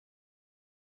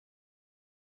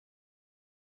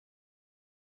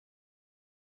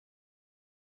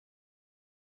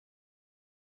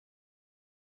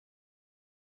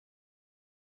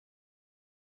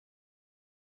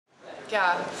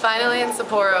Yeah, finally in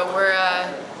Sapporo. We're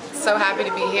so happy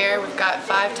to be here. We've got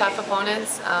 5 tough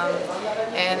opponents,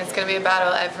 and it's going to be a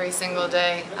battle every single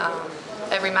day.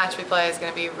 Every match we play is going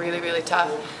to be really, really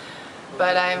tough.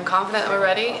 But I'm confident that we're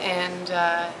ready and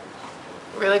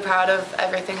really proud of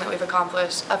everything that we've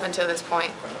accomplished up until this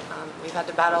point. We've had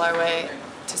to battle our way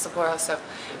to Sapporo, so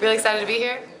really excited to be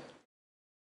here.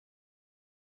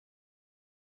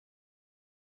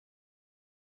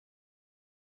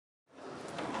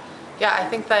 Yeah, I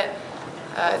think that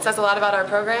it says a lot about our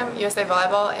program, USA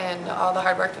Volleyball, and all the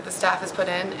hard work that the staff has put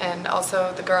in, and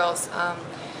also the girls.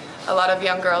 A lot of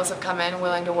young girls have come in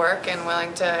willing to work and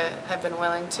have been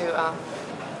willing to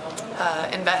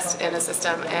invest in a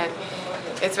system, and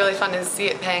it's really fun to see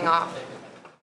it paying off.